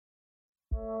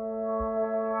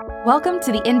Welcome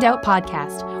to the In Doubt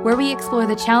podcast, where we explore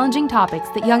the challenging topics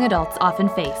that young adults often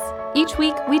face. Each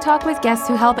week, we talk with guests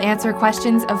who help answer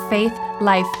questions of faith,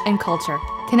 life, and culture,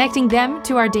 connecting them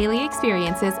to our daily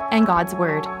experiences and God's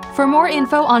Word. For more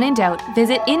info on In Doubt,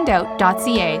 visit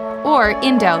indoubt.ca or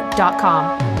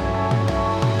indoubt.com.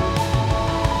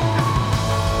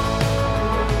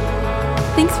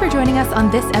 Thanks for joining us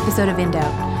on this episode of In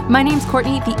Doubt. My name's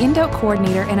Courtney, the In Doubt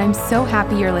coordinator, and I'm so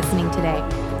happy you're listening today.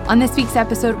 On this week's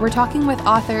episode, we're talking with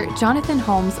author Jonathan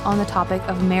Holmes on the topic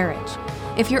of marriage.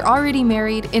 If you're already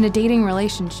married, in a dating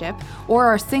relationship, or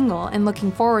are single and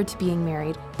looking forward to being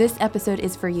married, this episode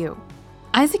is for you.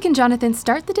 Isaac and Jonathan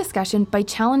start the discussion by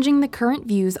challenging the current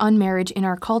views on marriage in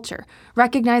our culture,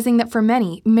 recognizing that for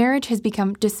many, marriage has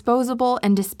become disposable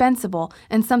and dispensable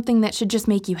and something that should just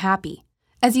make you happy.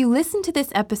 As you listen to this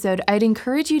episode, I'd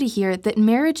encourage you to hear that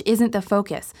marriage isn't the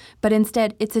focus, but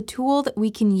instead it's a tool that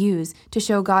we can use to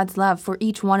show God's love for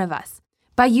each one of us.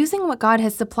 By using what God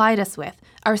has supplied us with,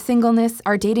 our singleness,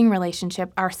 our dating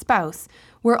relationship, our spouse,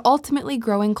 we're ultimately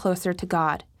growing closer to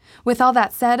God. With all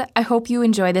that said, I hope you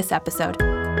enjoy this episode.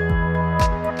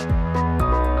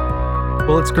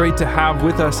 Well, it's great to have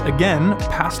with us again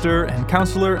pastor and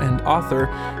counselor and author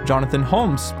Jonathan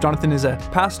Holmes. Jonathan is a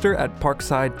pastor at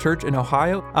Parkside Church in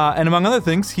Ohio, and among other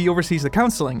things, he oversees the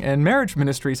counseling and marriage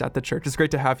ministries at the church. It's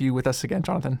great to have you with us again,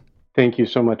 Jonathan. Thank you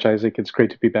so much, Isaac. It's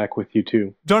great to be back with you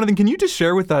too. Jonathan, can you just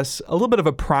share with us a little bit of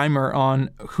a primer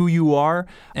on who you are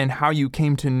and how you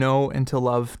came to know and to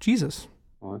love Jesus?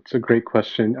 Well, it's a great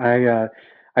question.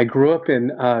 I grew up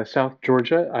in South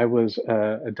Georgia. I was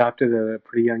adopted at a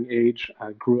pretty young age.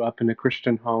 I grew up in a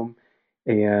Christian home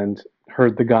and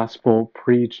heard the gospel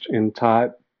preached and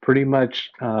taught pretty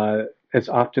much as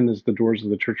often as the doors of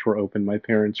the church were open. My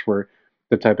parents were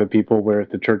the type of people where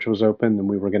if the church was open, then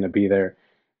we were going to be there.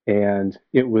 And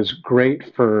it was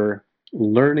great for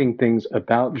learning things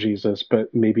about Jesus,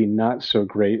 but maybe not so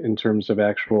great in terms of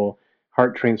actual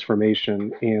heart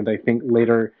transformation. And I think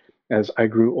later, as I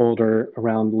grew older,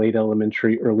 around late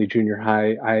elementary, early junior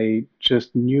high, I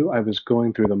just knew I was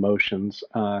going through the motions.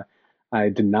 I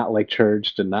did not like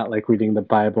church, did not like reading the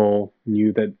Bible,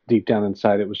 knew that deep down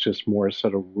inside it was just more a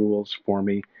set of rules for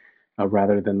me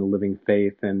rather than the living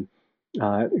faith. And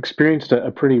experienced a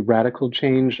pretty radical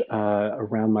change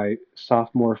around my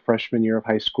sophomore, freshman year of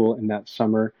high school. In that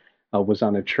summer, was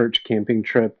on a church camping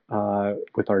trip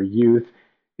with our youth.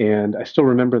 And I still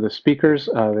remember the speakers.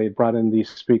 They brought in these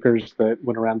speakers that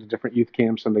went around to different youth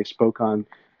camps, and they spoke on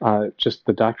just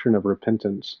the doctrine of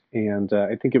repentance. And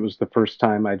I think it was the first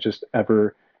time I just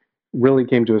ever really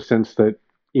came to a sense that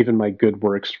even my good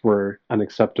works were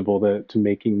unacceptable to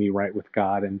making me right with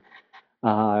God. And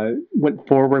went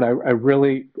forward. I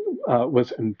really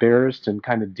was embarrassed and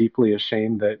kind of deeply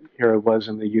ashamed that here I was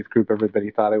in the youth group.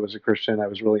 Everybody thought I was a Christian. I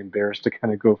was really embarrassed to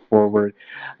kind of go forward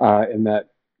in that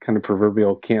kind of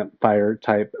proverbial campfire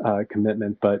type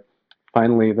commitment. But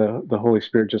finally, the Holy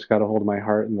Spirit just got a hold of my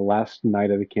heart. And the last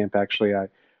night of the camp, actually, I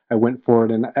went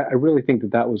forward. And I really think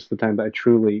that was the time that I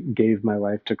truly gave my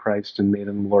life to Christ and made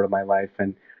him the Lord of my life.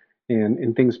 And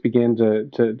things began to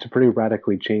pretty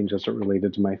radically change as it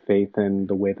related to my faith and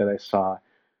the way that I saw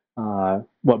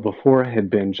what before had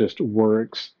been just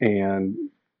works, and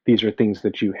these are things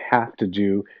that you have to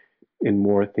do, and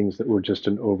more things that were just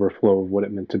an overflow of what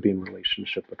it meant to be in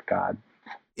relationship with God.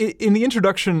 In the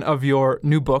introduction of your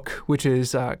new book, which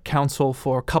is Counsel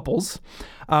for Couples,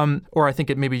 or I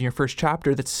think it may be in your first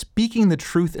chapter, that speaking the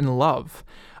truth in love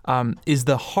is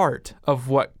the heart of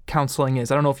what counseling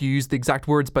is. I don't know if you use the exact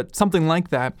words, but something like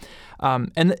that.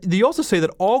 And you also say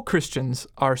that all Christians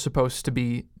are supposed to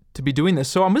be doing this.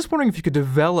 So I'm just wondering if you could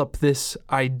develop this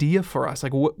idea for us.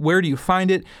 Like, where do you find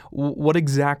it? What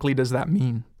exactly does that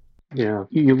mean? Yeah,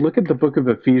 you look at the book of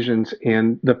Ephesians,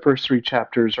 and the first 3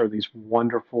 chapters are these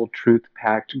wonderful,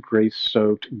 truth-packed,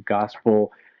 grace-soaked,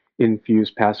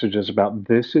 gospel-infused passages about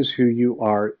this is who you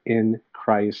are in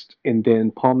Christ. And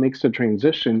then Paul makes a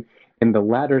transition in the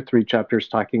latter 3 chapters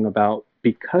talking about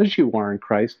because you are in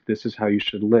Christ, this is how you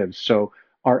should live. So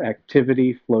our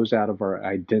activity flows out of our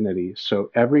identity.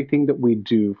 So everything that we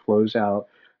do flows out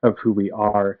of who we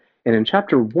are. And in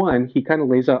chapter 1, he kind of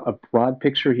lays out a broad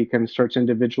picture. He kind of starts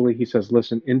individually. He says,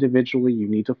 listen, individually, you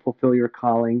need to fulfill your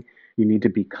calling. You need to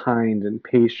be kind and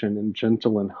patient and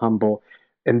gentle and humble.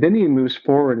 And then he moves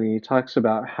forward and he talks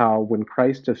about how when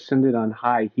Christ ascended on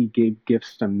high, he gave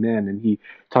gifts to men. And he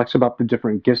talks about the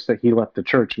different gifts that he left the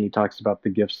church. And he talks about the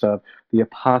gifts of the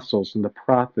apostles and the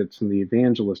prophets and the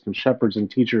evangelists and shepherds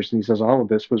and teachers. And he says all of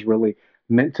this was really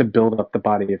meant to build up the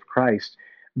body of Christ.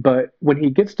 But when he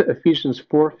gets to Ephesians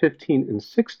 4:15 and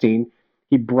 16,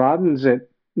 he broadens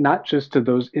it not just to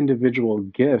those individual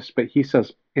gifts, but he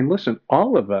says, and listen,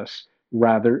 all of us,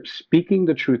 rather, speaking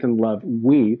the truth in love,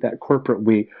 we, that corporate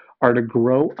we, are to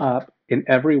grow up in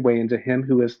every way into him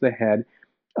who is the head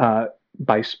uh,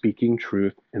 by speaking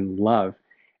truth in love.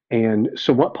 And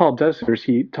so what Paul does here is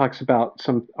he talks about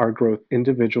some our growth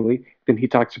individually, then he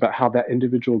talks about how that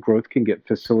individual growth can get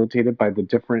facilitated by the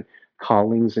different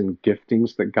callings and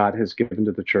giftings that God has given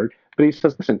to the church. But he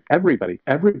says, listen, everybody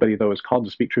though is called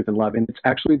to speak truth in love. And it's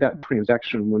actually that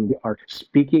transaction when we are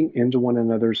speaking into one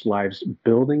another's lives,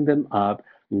 building them up,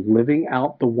 living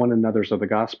out the one another's of the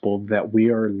gospel, that we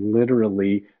are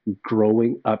literally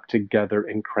growing up together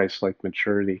in Christ-like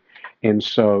maturity. And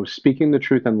so speaking the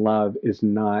truth in love is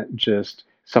not just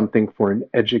something for an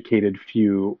educated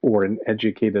few or an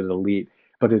educated elite,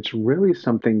 but it's really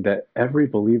something that every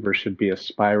believer should be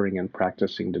aspiring and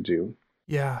practicing to do.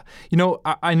 Yeah.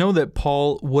 I know that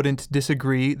Paul wouldn't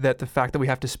disagree that the fact that we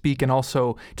have to speak and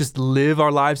also just live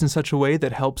our lives in such a way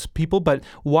that helps people, but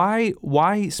why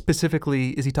specifically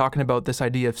is he talking about this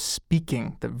idea of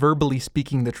speaking, that verbally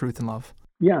speaking the truth in love?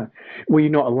 Yeah. Well,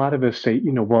 a lot of us say,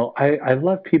 well, I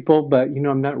love people, but,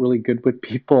 I'm not really good with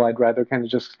people. I'd rather kind of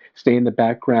just stay in the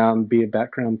background, be a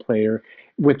background player,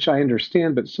 which I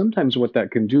understand. But sometimes what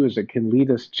that can do is it can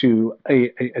lead us to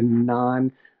a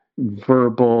non-verbal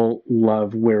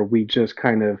love where we just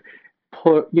kind of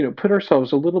put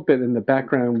ourselves a little bit in the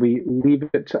background. We leave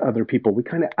it to other people. We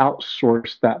kind of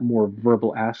outsource that more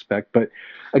verbal aspect. But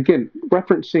again,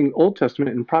 referencing Old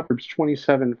Testament in Proverbs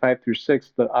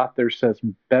 27:5-6, the author says,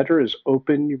 better is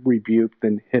open rebuke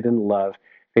than hidden love.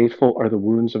 Faithful are the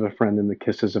wounds of a friend, and the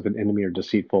kisses of an enemy are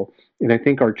deceitful. And I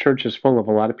think our church is full of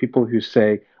a lot of people who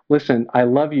say, listen, I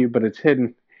love you, but it's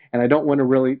hidden. And I don't want to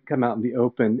really come out in the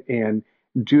open and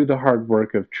do the hard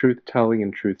work of truth telling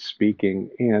and truth speaking.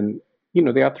 And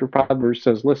the author of Proverbs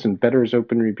says, listen, better is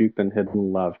open rebuke than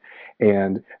hidden love.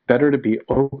 And better to be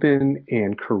open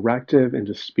and corrective and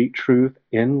to speak truth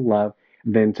in love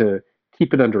than to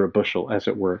keep it under a bushel, as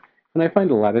it were. And I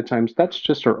find a lot of times that's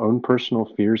just our own personal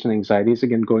fears and anxieties.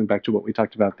 Again, going back to what we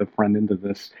talked about the front end of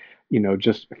this,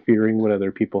 just fearing what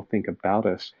other people think about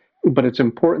us. But it's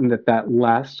important that that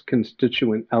last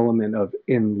constituent element of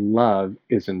in love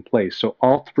is in place. So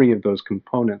all three of those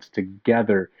components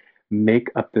together make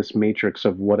up this matrix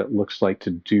of what it looks like to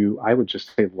do, I would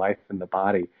just say, life in the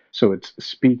body. So it's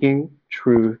speaking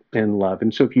truth in love.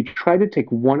 And so if you try to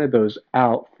take one of those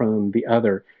out from the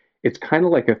other, it's kind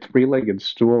of like a three-legged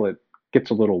stool. It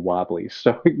gets a little wobbly.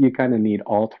 So you kind of need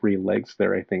all three legs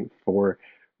there, I think, for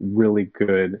really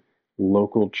good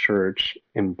local church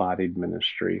embodied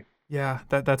ministry. Yeah,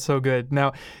 that's so good.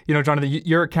 Now, Jonathan,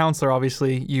 you're a counselor.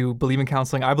 Obviously, you believe in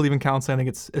counseling. I believe in counseling. I think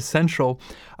it's essential.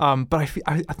 But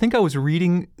I think I was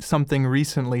reading something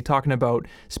recently talking about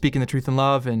speaking the truth in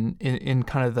love and in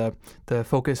kind of the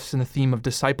focus and the theme of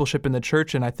discipleship in the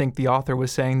church. And I think the author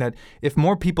was saying that if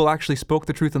more people actually spoke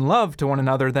the truth in love to one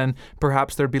another, then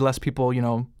perhaps there'd be less people,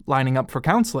 lining up for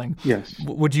counseling. Yes.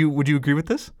 Would you agree with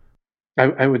this?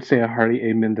 I would say a hearty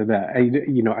amen to that.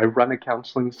 I run a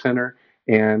counseling center.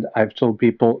 And I've told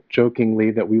people jokingly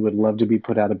that we would love to be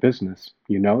put out of business.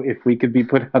 If we could be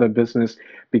put out of business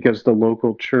because the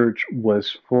local church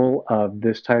was full of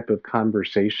this type of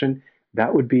conversation,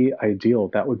 that would be ideal.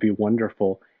 That would be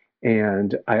wonderful.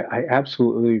 And I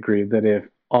absolutely agree that if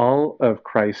all of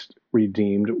Christ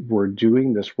redeemed were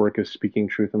doing this work of speaking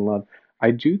truth and love,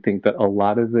 I do think that a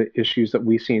lot of the issues that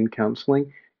we see in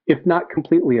counseling, if not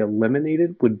completely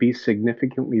eliminated, would be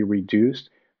significantly reduced,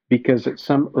 because at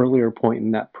some earlier point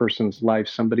in that person's life,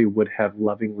 somebody would have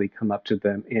lovingly come up to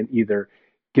them and either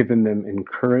given them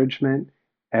encouragement,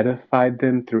 edified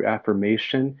them through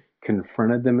affirmation,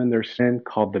 confronted them in their sin,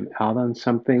 called them out on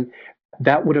something.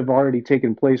 That would have already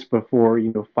taken place before,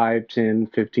 5, 10,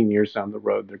 15 years down the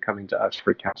road, they're coming to us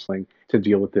for counseling to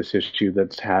deal with this issue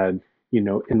that's had,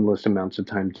 endless amounts of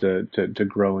time to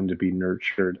grow and to be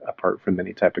nurtured apart from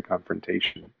any type of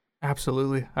confrontation.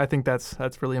 Absolutely. I think that's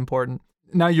really important.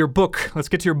 Now, your book, let's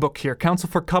get to your book here, Counsel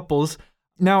for Couples.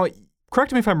 Now,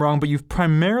 correct me if I'm wrong, but you've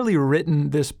primarily written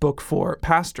this book for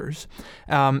pastors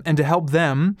and to help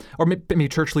them, or maybe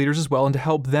church leaders as well, and to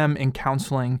help them in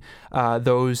counseling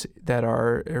those that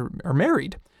are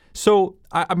married. So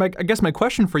I guess my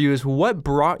question for you is, what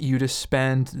brought you to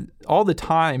spend all the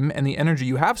time and the energy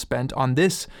you have spent on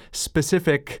this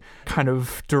specific kind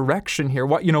of direction here?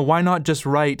 Why not just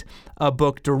write a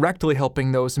book directly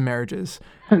helping those marriages?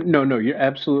 No, you're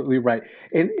absolutely right.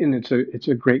 And it's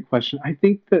a great question. I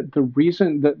think that the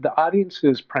reason that the audience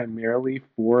is primarily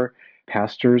for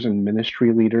pastors and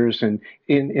ministry leaders. And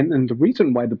the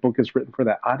reason why the book is written for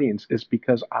that audience is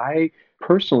because I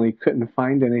personally couldn't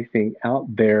find anything out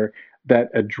there that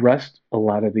addressed a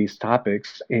lot of these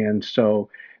topics. And so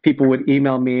people would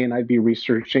email me and I'd be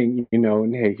researching,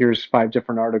 and hey, here's 5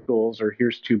 different articles or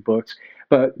here's 2 books.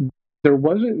 But there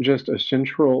wasn't just a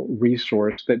central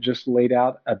resource that just laid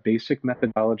out a basic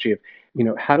methodology of,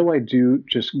 how do I do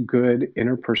just good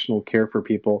interpersonal care for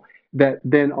people that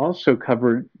then also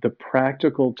covered the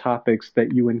practical topics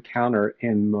that you encounter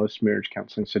in most marriage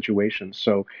counseling situations.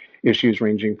 So issues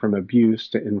ranging from abuse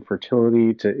to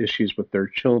infertility to issues with their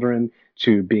children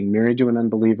to being married to an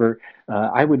unbeliever.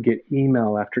 I would get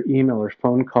email after email or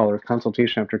phone call or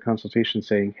consultation after consultation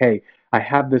saying, hey, I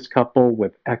have this couple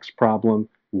with X problem.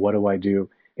 What do I do?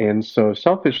 And so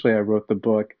selfishly, I wrote the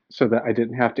book so that I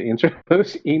didn't have to answer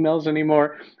those emails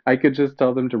anymore. I could just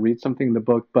tell them to read something in the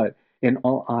book. But in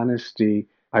all honesty,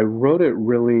 I wrote it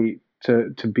really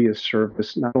to be a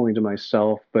service, not only to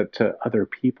myself, but to other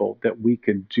people, that we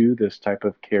could do this type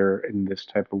of care and this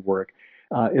type of work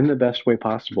in the best way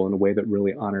possible, in a way that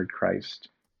really honored Christ.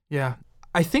 Yeah.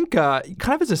 I think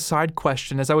kind of as a side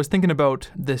question, as I was thinking about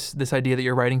this idea that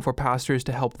you're writing for pastors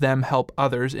to help them help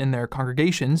others in their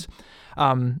congregations,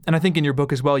 and I think in your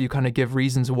book as well, you kind of give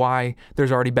reasons why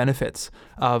there's already benefits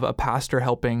of a pastor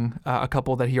helping a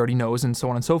couple that he already knows and so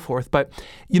on and so forth. But,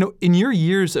 in your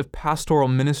years of pastoral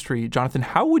ministry, Jonathan,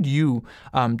 how would you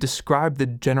describe the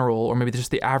general, or maybe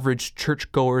just the average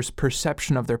churchgoer's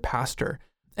perception of their pastor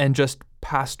and just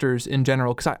pastors in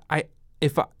general? Because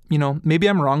maybe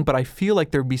I'm wrong, but I feel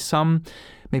like there'd be some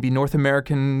maybe North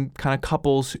American kind of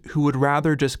couples who would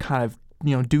rather just kind of,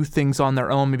 do things on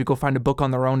their own, maybe go find a book on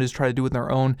their own, just try to do it on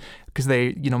their own because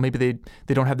they, maybe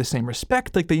they don't have the same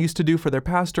respect like they used to do for their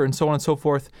pastor and so on and so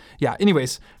forth. Yeah.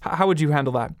 Anyways, how would you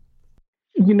handle that?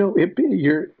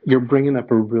 You're bringing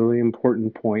up a really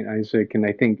important point, Isaac, and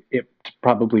I think it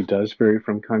probably does vary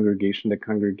from congregation to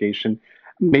congregation.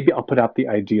 Maybe I'll put out the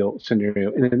ideal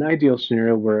scenario. In an ideal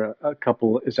scenario where a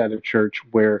couple is at a church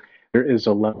where there is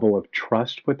a level of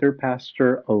trust with their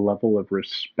pastor, a level of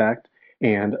respect,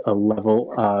 and a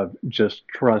level of just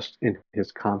trust in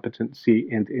his competency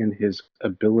and in his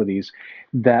abilities,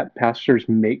 that pastors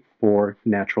make for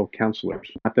natural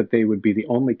counselors. Not that they would be the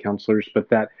only counselors, but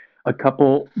that a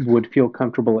couple would feel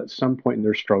comfortable at some point in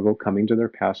their struggle coming to their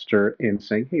pastor and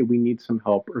saying, hey, we need some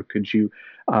help, or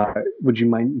would you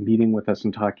mind meeting with us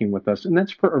and talking with us? And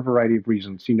that's for a variety of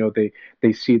reasons.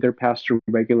 They see their pastor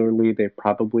regularly. They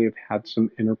probably have had some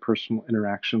interpersonal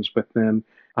interactions with them.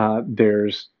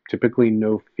 There's typically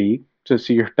no fee to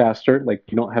see your pastor. Like,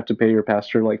 you don't have to pay your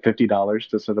pastor like $50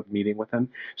 to set up a meeting with him.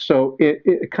 So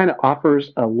it kind of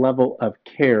offers a level of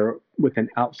care with an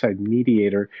outside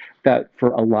mediator that for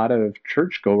a lot of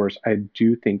churchgoers, I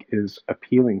do think is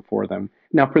appealing for them.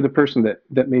 Now, for the person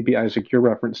that maybe, Isaac, you're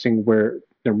referencing, where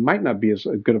there might not be as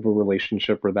good of a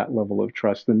relationship or that level of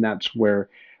trust, then that's where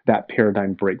that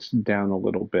paradigm breaks down a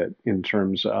little bit in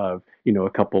terms of, a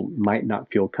couple might not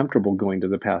feel comfortable going to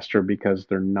the pastor because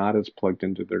they're not as plugged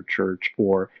into their church,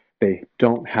 or they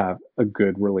don't have a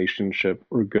good relationship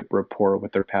or good rapport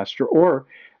with their pastor, or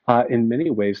in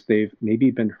many ways, they've maybe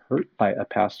been hurt by a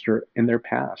pastor in their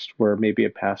past, where maybe a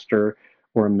pastor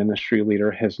or a ministry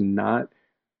leader has not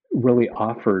really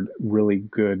offered really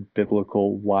good,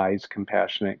 biblical, wise,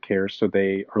 compassionate care. So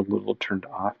they are a little turned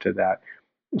off to that.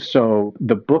 So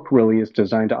the book really is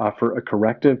designed to offer a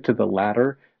corrective to the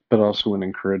latter, but also an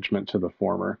encouragement to the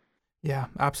former. Yeah,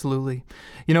 absolutely.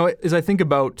 As I think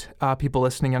about people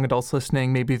listening, young adults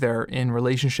listening, maybe they're in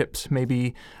relationships,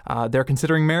 maybe they're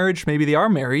considering marriage, maybe they are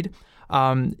married.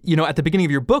 At the beginning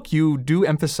of your book, you do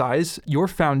emphasize your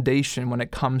foundation when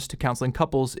it comes to counseling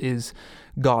couples is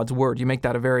God's word. You make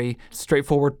that a very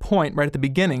straightforward point right at the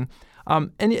beginning.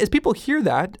 And as people hear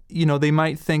that, they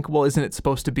might think, well, isn't it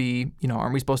supposed to be,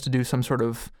 aren't we supposed to do some sort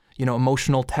of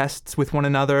emotional tests with one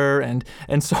another and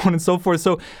so on and so forth.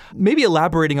 So maybe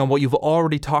elaborating on what you've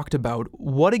already talked about,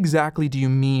 what exactly do you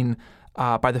mean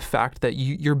by the fact that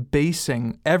you're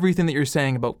basing everything that you're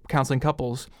saying about counseling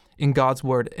couples in God's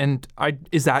word? And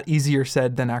is that easier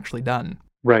said than actually done?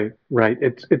 Right.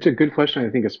 It's a good question, I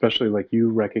think, especially like you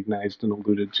recognized and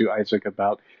alluded to, Isaac,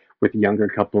 about with younger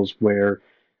couples where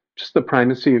just the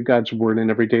primacy of God's word in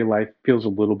everyday life feels a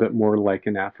little bit more like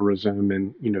an aphorism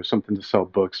and, something to sell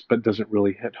books, but doesn't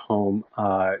really hit home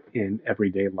in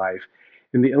everyday life.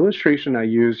 And the illustration I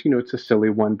use, it's a silly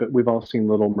one, but we've all seen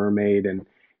Little Mermaid, and,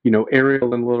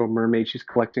 Ariel in Little Mermaid, she's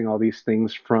collecting all these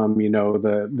things from,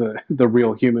 the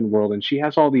real human world. And she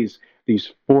has all these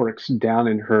forks down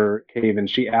in her cave, and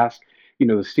she asks,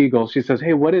 the seagull. She says,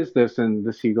 "Hey, what is this?" And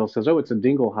the seagull says, "Oh, it's a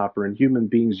dingle hopper, and human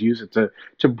beings use it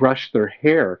to brush their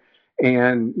hair."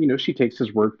 And she takes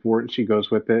his word for it, and she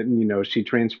goes with it, and she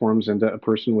transforms into a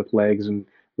person with legs. And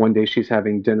one day she's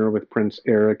having dinner with Prince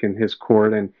Eric and his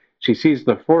court, and she sees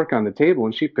the fork on the table,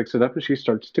 and she picks it up and she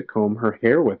starts to comb her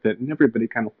hair with it, and everybody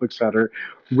kind of looks at her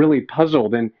really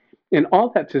puzzled. And all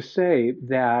that to say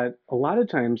that a lot of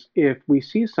times, if we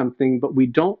see something but we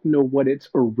don't know what its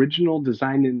original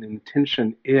design and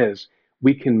intention is,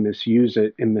 we can misuse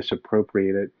it and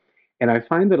misappropriate it. And I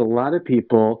find that a lot of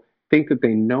people think that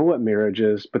they know what marriage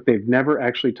is, but they've never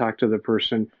actually talked to the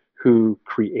person who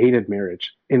created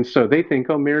marriage. And so they think,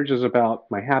 oh, marriage is about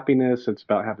my happiness. It's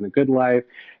about having a good life,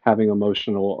 having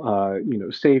emotional,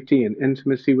 safety and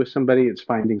intimacy with somebody. It's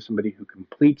finding somebody who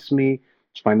completes me.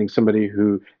 It's finding somebody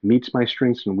who meets my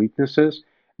strengths and weaknesses.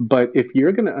 But if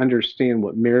you're going to understand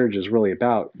what marriage is really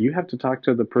about, you have to talk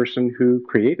to the person who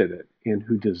created it and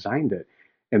who designed it.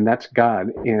 And that's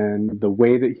God. And the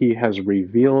way that he has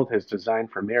revealed his design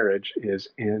for marriage is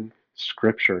in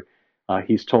Scripture.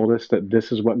 He's told us that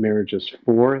this is what marriage is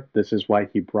for. This is why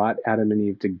he brought Adam and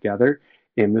Eve together.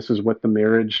 And this is what the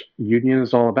marriage union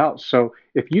is all about. So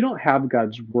if you don't have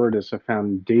God's word as a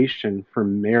foundation for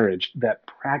marriage that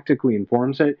practically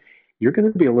informs it, you're going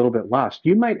to be a little bit lost.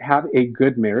 You might have a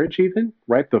good marriage even,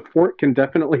 right? The fork can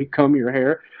definitely comb your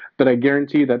hair, but I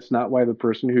guarantee you that's not why the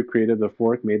person who created the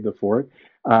fork made the fork.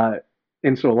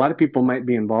 And so a lot of people might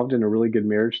be involved in a really good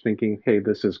marriage thinking, hey,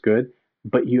 this is good,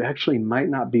 but you actually might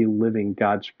not be living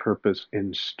God's purpose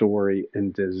and story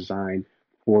and design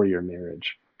for your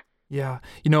marriage. Yeah.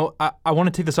 I want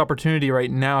to take this opportunity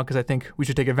right now because I think we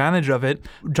should take advantage of it.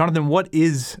 Jonathan, what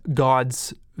is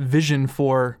God's vision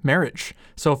for marriage?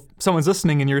 So if someone's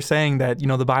listening and you're saying that,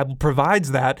 the Bible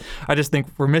provides that, I just think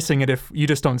we're missing it if you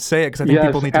just don't say it because I think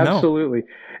people need to know. Absolutely.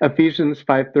 Ephesians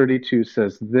 5:32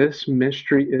 says, "This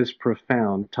mystery is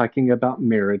profound," talking about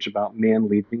marriage, about man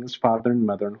leaving his father and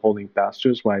mother and holding fast to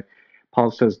his wife.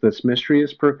 Paul says, "This mystery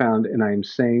is profound," and I am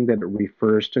saying that it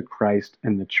refers to Christ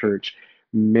and the church.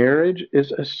 Marriage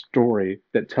is a story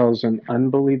that tells an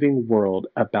unbelieving world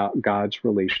about God's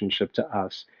relationship to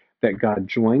us, that God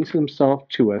joins himself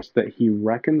to us, that he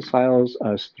reconciles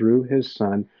us through his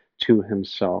son to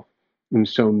himself. And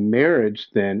so marriage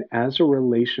then, as a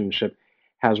relationship,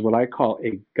 has what I call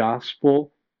a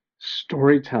gospel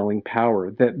storytelling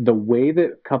power, that the way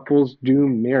that couples do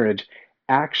marriage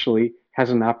actually has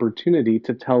an opportunity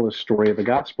to tell a story of the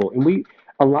gospel. And we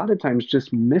a lot of times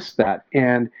just miss that.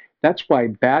 And that's why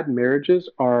bad marriages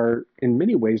are, in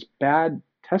many ways, bad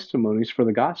testimonies for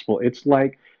the gospel. It's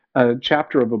like a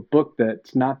chapter of a book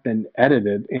that's not been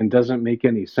edited and doesn't make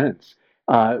any sense.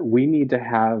 We need to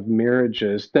have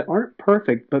marriages that aren't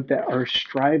perfect, but that are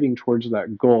striving towards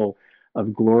that goal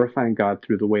of glorifying God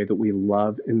through the way that we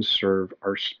love and serve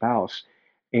our spouse.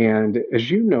 And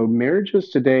as you know, marriages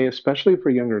today, especially for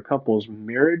younger couples,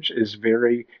 marriage is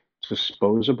very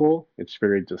disposable. It's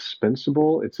very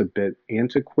dispensable. It's a bit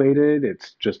antiquated.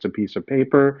 It's just a piece of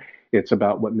paper. It's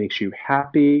about what makes you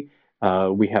happy.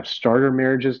 We have starter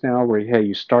marriages now where, hey,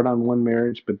 you start on one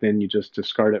marriage, but then you just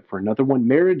discard it for another one.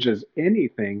 Marriage is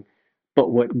anything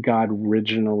but what God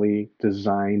originally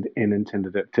designed and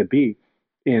intended it to be.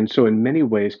 And so in many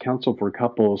ways, Counsel for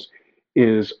Couples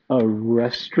is a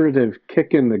restorative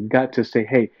kick in the gut to say,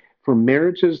 hey, for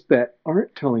marriages that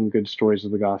aren't telling good stories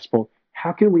of the gospel,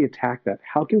 how can we attack that?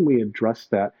 How can we address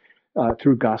that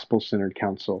through gospel-centered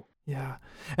counsel? Yeah.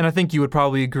 And I think you would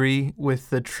probably agree with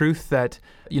the truth that,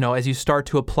 as you start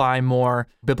to apply more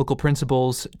biblical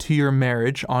principles to your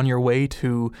marriage on your way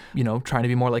to, trying to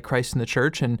be more like Christ in the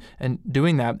church and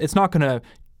doing that, it's not going to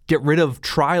get rid of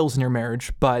trials in your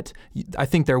marriage, but I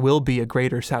think there will be a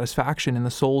greater satisfaction in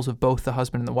the souls of both the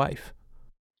husband and the wife.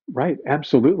 Right,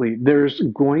 absolutely. There's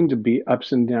going to be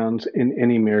ups and downs in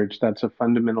any marriage. That's a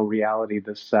fundamental reality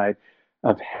this side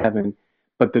of heaven.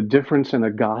 But the difference in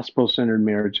a gospel-centered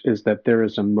marriage is that there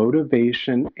is a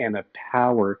motivation and a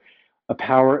power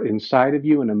inside of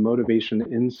you and a motivation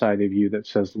inside of you that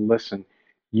says, listen,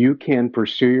 you can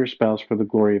pursue your spouse for the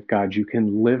glory of God. You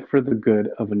can live for the good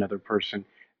of another person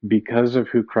because of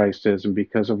who Christ is and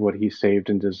because of what he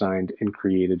saved and designed and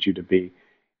created you to be.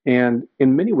 And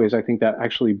in many ways, I think that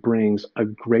actually brings a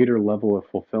greater level of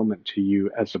fulfillment to you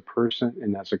as a person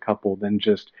and as a couple than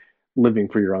just living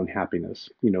for your own happiness,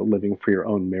 living for your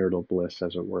own marital bliss,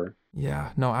 as it were. Yeah,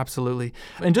 no, absolutely.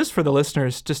 And just for the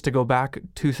listeners, just to go back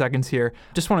 2 seconds here,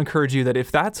 just want to encourage you that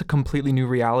if that's a completely new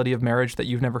reality of marriage that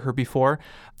you've never heard before,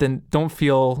 then don't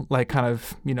feel like kind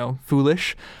of,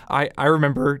 foolish. I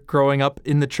remember growing up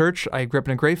in the church. I grew up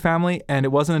in a great family, and it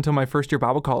wasn't until my first year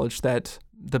Bible college that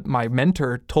my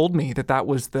mentor told me that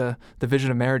was the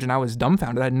vision of marriage, and I was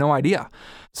dumbfounded. I had no idea.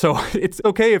 So it's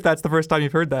okay if that's the first time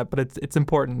you've heard that, but it's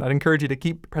important. I'd encourage you to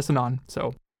keep pressing on.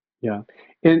 So Yeah.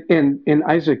 And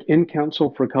Isaac, in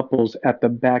Counsel for Couples, at the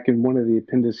back in one of the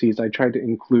appendices, I tried to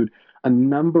include a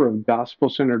number of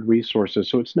gospel-centered resources.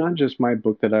 So it's not just my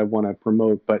book that I want to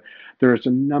promote, but there's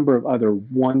a number of other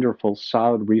wonderful,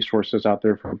 solid resources out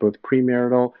there for both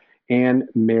premarital and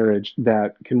marriage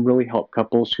that can really help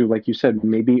couples who, like you said,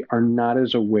 maybe are not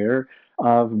as aware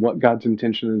of what God's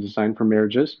intention and design for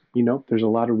marriage is. There's a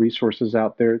lot of resources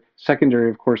out there,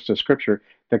 secondary, of course, to Scripture,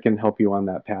 that can help you on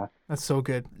that path. That's so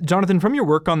good. Jonathan, from your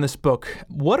work on this book,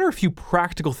 what are a few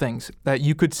practical things that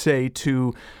you could say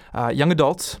to young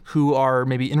adults who are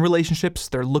maybe in relationships,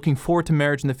 they're looking forward to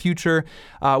marriage in the future?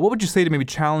 What would you say to maybe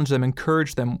challenge them,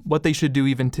 encourage them, what they should do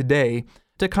even today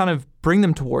to kind of bring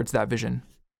them towards that vision?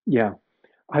 Yeah,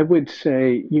 I would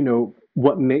say,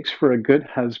 what makes for a good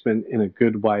husband and a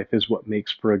good wife is what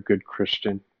makes for a good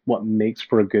Christian, what makes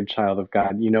for a good child of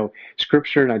God.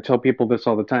 Scripture, and I tell people this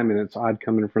all the time, and it's odd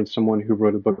coming from someone who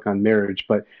wrote a book on marriage,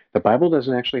 but the Bible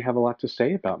doesn't actually have a lot to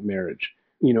say about marriage.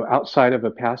 Outside of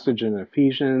a passage in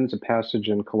Ephesians, a passage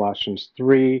in Colossians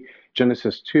 3,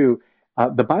 Genesis 2,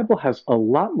 the Bible has a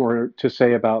lot more to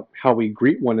say about how we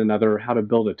greet one another, how to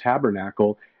build a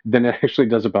tabernacle, than it actually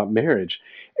does about marriage.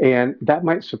 And that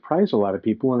might surprise a lot of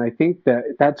people. And I think that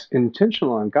that's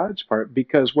intentional on God's part,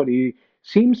 because what he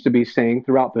seems to be saying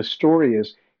throughout the story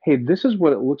is, hey, this is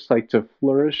what it looks like to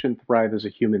flourish and thrive as a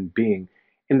human being.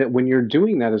 And that when you're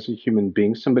doing that as a human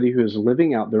being, somebody who is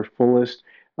living out their fullest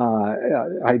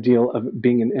ideal of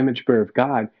being an image bearer of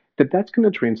God, that's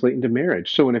going to translate into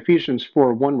marriage. So in Ephesians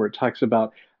 4:1, where it talks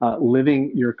about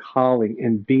living your calling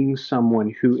and being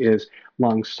someone who is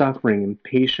long-suffering and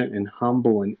patient and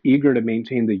humble and eager to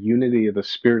maintain the unity of the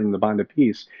Spirit and the bond of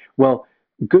peace, well,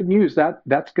 good news,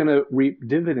 that's going to reap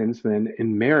dividends then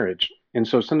in marriage. And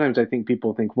so sometimes I think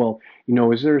people think, well,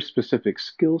 is there a specific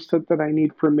skill set that I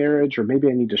need for marriage? Or maybe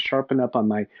I need to sharpen up on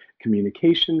my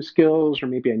communication skills, or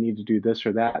maybe I need to do this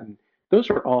or that. And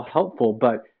those are all helpful,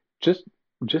 but just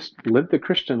live the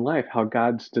Christian life how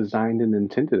God's designed and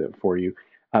intended it for you.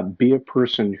 Be a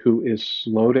person who is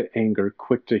slow to anger,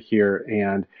 quick to hear,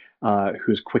 and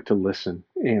who's quick to listen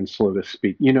and slow to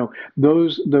speak.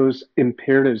 Those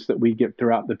imperatives that we get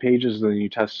throughout the pages of the New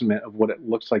Testament of what it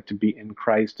looks like to be in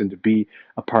Christ and to be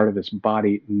a part of his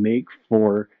body make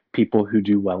for people who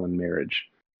do well in marriage.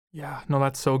 Yeah, no,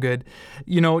 that's so good.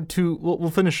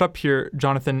 We'll finish up here,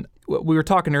 Jonathan. We were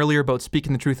talking earlier about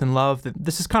speaking the truth in love.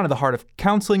 This is kind of the heart of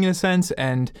counseling in a sense,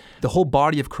 and the whole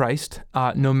body of Christ,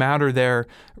 no matter their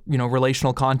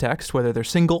relational context, whether they're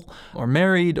single or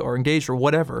married or engaged or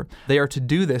whatever, they are to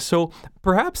do this. So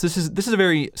perhaps this is a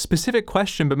very specific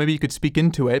question, but maybe you could speak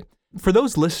into it. For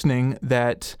those listening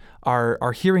that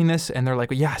are hearing this and they're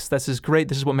like, yes, this is great.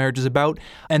 This is what marriage is about,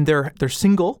 and they're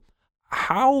single.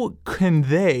 How can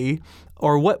they,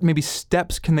 or what maybe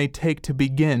steps can they take to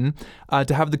begin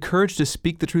to have the courage to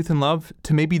speak the truth in love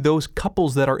to maybe those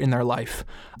couples that are in their life,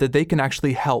 that they can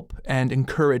actually help and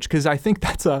encourage? Because I think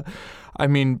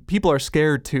people are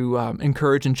scared to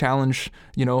encourage and challenge,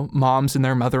 moms in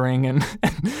their mothering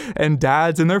and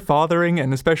dads in their fathering,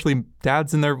 and especially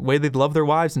dads in their way they love their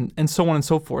wives, and so on and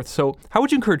so forth. So how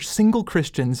would you encourage single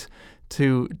Christians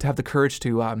to have the courage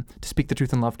to speak the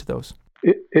truth in love to those?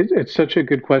 It's such a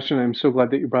good question. I'm so glad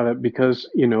that you brought it up because,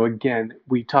 again,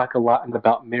 we talk a lot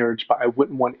about marriage, but I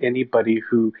wouldn't want anybody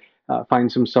who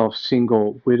finds himself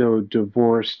single, widowed,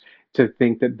 divorced to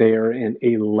think that they are in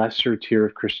a lesser tier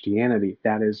of Christianity.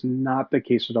 That is not the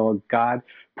case at all. God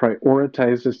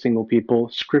prioritizes single people.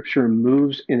 Scripture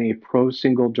moves in a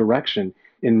pro-single direction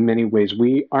in many ways.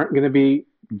 We aren't going to be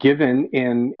given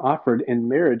and offered in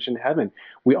marriage in heaven.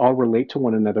 We all relate to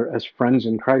one another as friends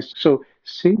in Christ. So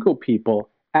single people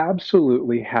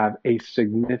absolutely have a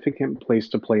significant place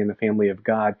to play in the family of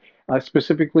God,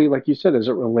 specifically, like you said, as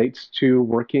it relates to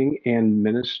working and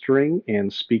ministering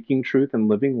and speaking truth and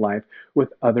living life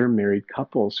with other married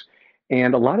couples.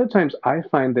 And a lot of times I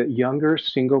find that younger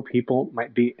single people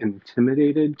might be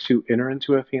intimidated to enter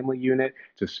into a family unit,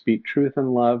 to speak truth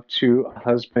and love to a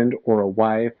husband or a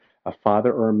wife, a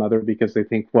father or a mother, because they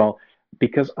think, well,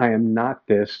 because I am not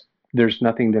this, there's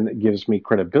nothing then that gives me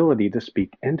credibility to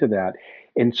speak into that.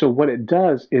 And so what it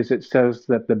does is it says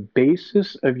that the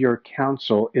basis of your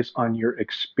counsel is on your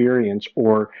experience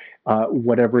or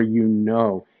whatever you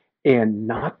know, and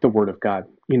not the word of God.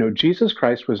 Jesus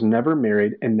Christ was never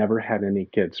married and never had any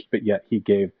kids, but yet he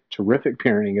gave terrific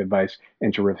parenting advice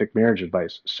and terrific marriage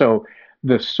advice. So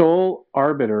The sole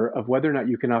arbiter of whether or not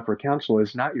you can offer counsel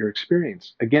is not your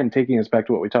experience. Again, taking us back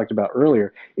to what we talked about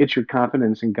earlier, it's your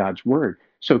confidence in God's word.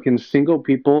 So can single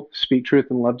people speak truth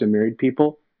and love to married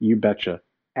people? You betcha.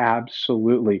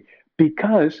 Absolutely.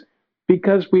 Because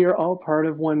we are all part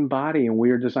of one body and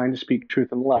we are designed to speak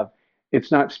truth and love.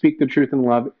 It's not speak the truth and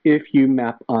love if you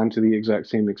map onto the exact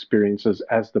same experiences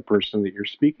as the person that you're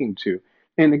speaking to.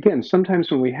 And again, sometimes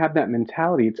when we have that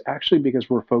mentality, it's actually because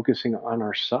we're focusing on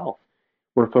ourselves.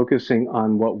 We're focusing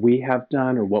on what we have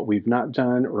done or what we've not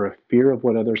done or a fear of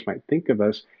what others might think of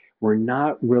us. We're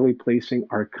not really placing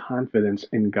our confidence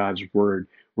in God's word.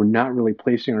 We're not really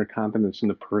placing our confidence in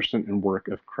the person and work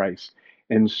of Christ.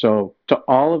 And so to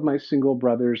all of my single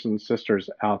brothers and sisters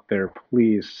out there,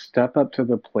 please step up to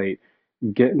the plate,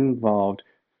 get involved,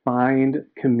 find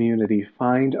community,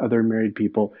 find other married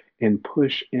people, and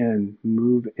push in,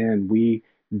 move in. We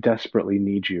desperately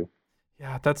need you.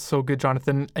 Yeah, that's so good,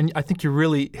 Jonathan. And I think you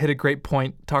really hit a great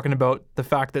point talking about the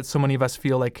fact that so many of us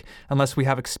feel like unless we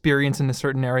have experience in a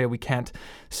certain area, we can't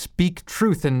speak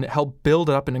truth and help build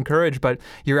it up and encourage. But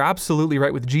you're absolutely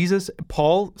right with Jesus.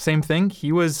 Paul, same thing.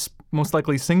 He was most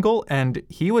likely single, and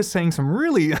he was saying some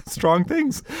really strong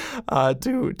things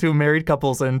to married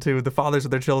couples and to the fathers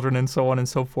of their children and so on and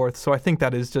so forth. So I think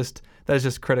that is just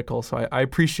critical. So I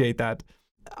appreciate that.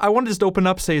 I want to just open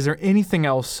up, say, is there anything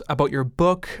else about your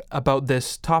book, about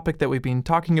this topic that we've been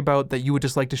talking about that you would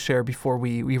just like to share before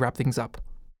we wrap things up?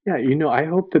 Yeah, I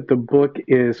hope that the book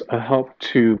is a help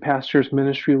to pastors,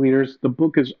 ministry leaders. The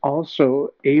book is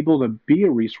also able to be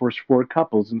a resource for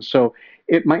couples. And so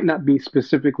it might not be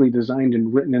specifically designed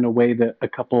and written in a way that a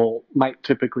couple might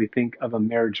typically think of a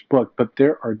marriage book, but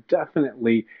there are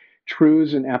definitely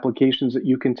truths and applications that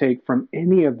you can take from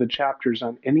any of the chapters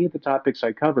on any of the topics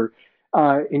I cover.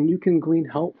 And you can glean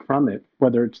help from it,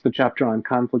 whether it's the chapter on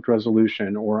conflict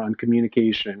resolution or on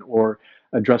communication or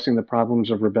addressing the problems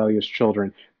of rebellious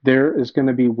children. There is going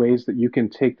to be ways that you can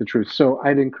take the truth. So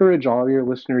I'd encourage all your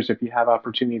listeners, if you have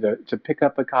opportunity, to pick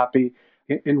up a copy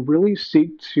and really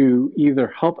seek to either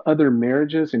help other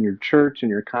marriages in your church, in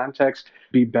your context,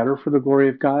 be better for the glory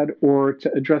of God, or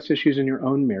to address issues in your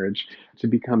own marriage to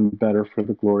become better for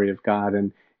the glory of God.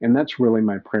 And that's really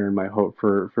my prayer and my hope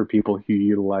for people who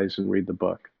utilize and read the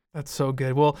book. That's so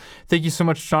good. Well, thank you so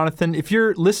much, Jonathan. If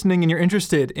you're listening and you're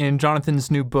interested in Jonathan's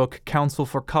new book, Counsel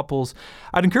for Couples,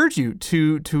 I'd encourage you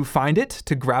to find it,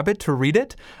 to grab it, to read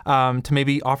it, to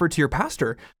maybe offer it to your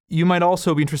pastor. You might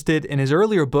also be interested in his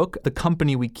earlier book, The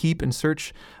Company We Keep, in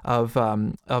Search of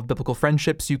Biblical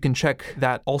Friendships. You can check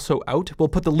that also out. We'll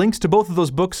put the links to both of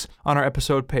those books on our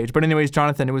episode page. But anyways,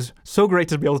 Jonathan, it was so great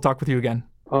to be able to talk with you again.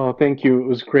 Oh, thank you. It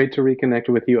was great to reconnect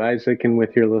with you, Isaac, and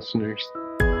with your listeners.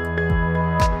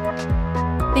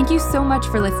 Thank you so much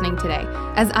for listening today.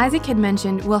 As Isaac had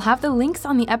mentioned, we'll have the links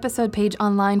on the episode page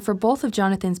online for both of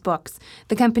Jonathan's books,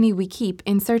 The Company We Keep,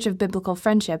 In Search of Biblical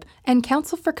Friendship, and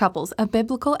Counsel for Couples, A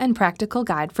Biblical and Practical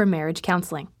Guide for Marriage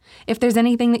Counseling. If there's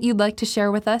anything that you'd like to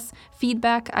share with us,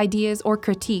 feedback, ideas, or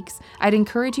critiques, I'd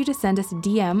encourage you to send us a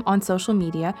DM on social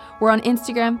media. We're on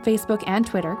Instagram, Facebook, and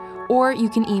Twitter, or you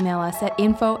can email us at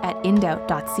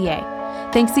info@indoubt.ca.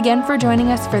 Thanks again for joining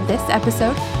us for this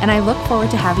episode, and I look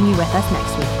forward to having you with us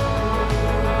next week.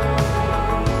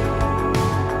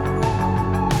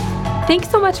 Thanks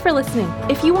so much for listening.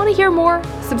 If you want to hear more,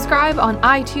 subscribe on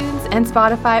iTunes and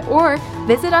Spotify, or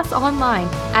visit us online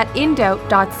at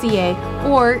indoubt.ca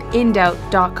or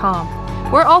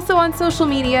indoubt.com. We're also on social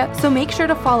media, so make sure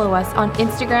to follow us on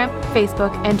Instagram,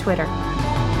 Facebook, and Twitter.